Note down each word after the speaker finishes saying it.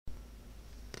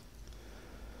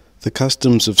The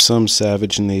customs of some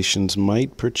savage nations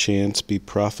might perchance be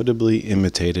profitably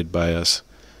imitated by us,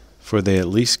 for they at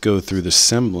least go through the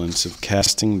semblance of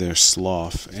casting their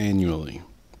slough annually,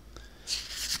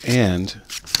 and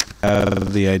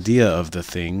have the idea of the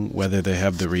thing, whether they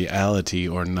have the reality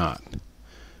or not.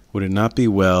 Would it not be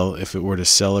well if it were to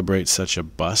celebrate such a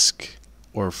busk,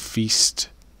 or feast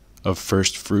of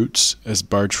first fruits, as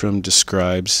Bartram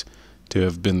describes to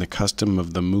have been the custom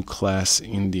of the Mucclasse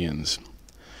Indians?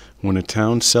 When a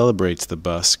town celebrates the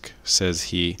busk, says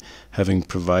he, having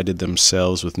provided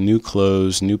themselves with new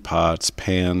clothes, new pots,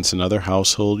 pans, and other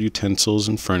household utensils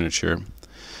and furniture,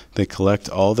 they collect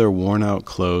all their worn-out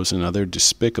clothes and other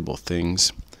despicable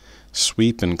things,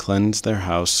 sweep and cleanse their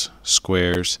house,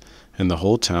 squares, and the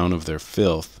whole town of their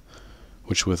filth,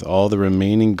 which with all the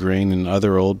remaining grain and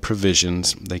other old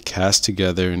provisions they cast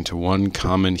together into one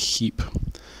common heap,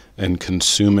 and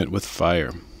consume it with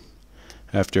fire.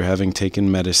 After having taken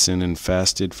medicine and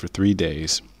fasted for 3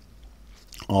 days,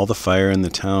 all the fire in the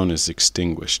town is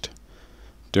extinguished.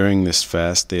 During this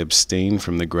fast they abstain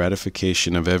from the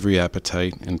gratification of every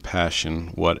appetite and passion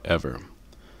whatever.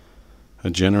 A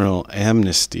general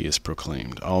amnesty is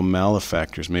proclaimed. All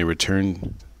malefactors may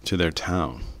return to their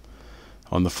town.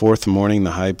 On the 4th morning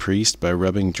the high priest, by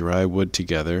rubbing dry wood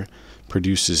together,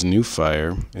 produces new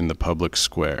fire in the public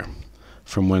square,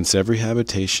 from whence every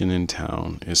habitation in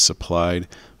town is supplied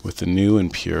with a new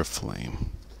and pure flame.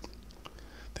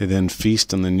 They then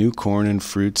feast on the new corn and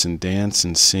fruits, and dance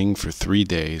and sing for 3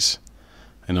 days,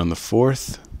 and on the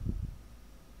 4th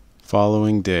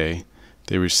following day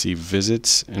they receive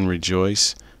visits and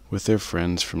rejoice with their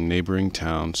friends from neighboring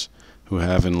towns, who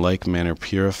have in like manner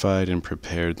purified and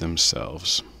prepared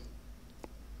themselves.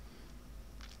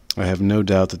 I have no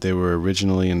doubt that they were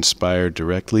originally inspired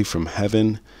directly from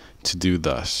heaven to do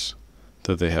thus,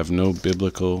 though they have no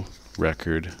biblical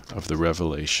record of the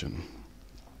revelation.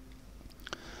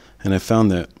 And I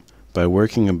found that by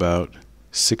working about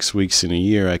 6 weeks in a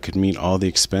year, I could meet all the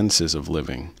expenses of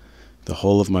living. The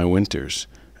whole of my winters,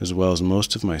 as well as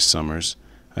most of my summers,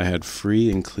 I had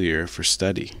free and clear for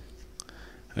study.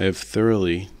 I have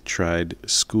thoroughly tried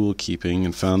school keeping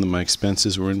and found that my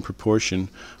expenses were in proportion,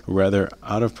 or rather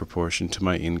out of proportion, to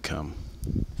my income.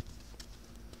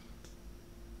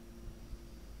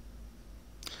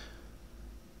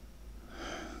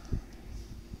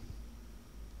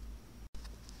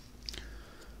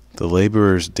 The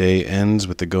laborer's day ends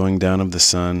with the going down of the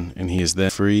sun, and he is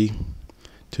then free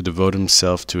to devote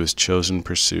himself to his chosen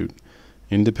pursuit,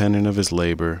 independent of his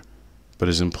labor, but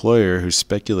his employer, who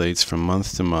speculates from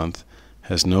month to month,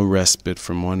 has no respite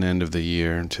from one end of the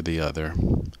year to the other.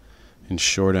 In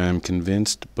short, I am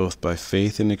convinced, both by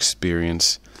faith and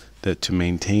experience, that to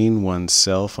maintain one's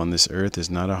self on this earth is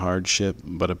not a hardship,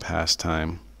 but a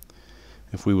pastime.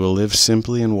 If we will live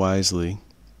simply and wisely,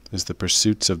 as the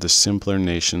pursuits of the simpler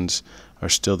nations are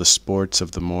still the sports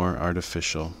of the more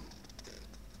artificial.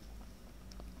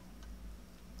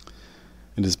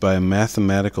 It is by a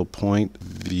mathematical point of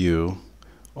view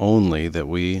only that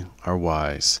we are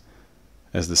wise,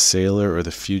 as the sailor or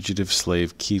the fugitive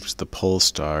slave keeps the pole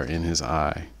star in his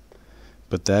eye.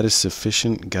 But that is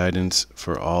sufficient guidance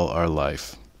for all our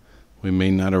life. We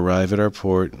may not arrive at our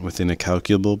port within a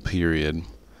calculable period,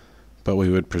 but we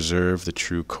would preserve the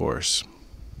true course.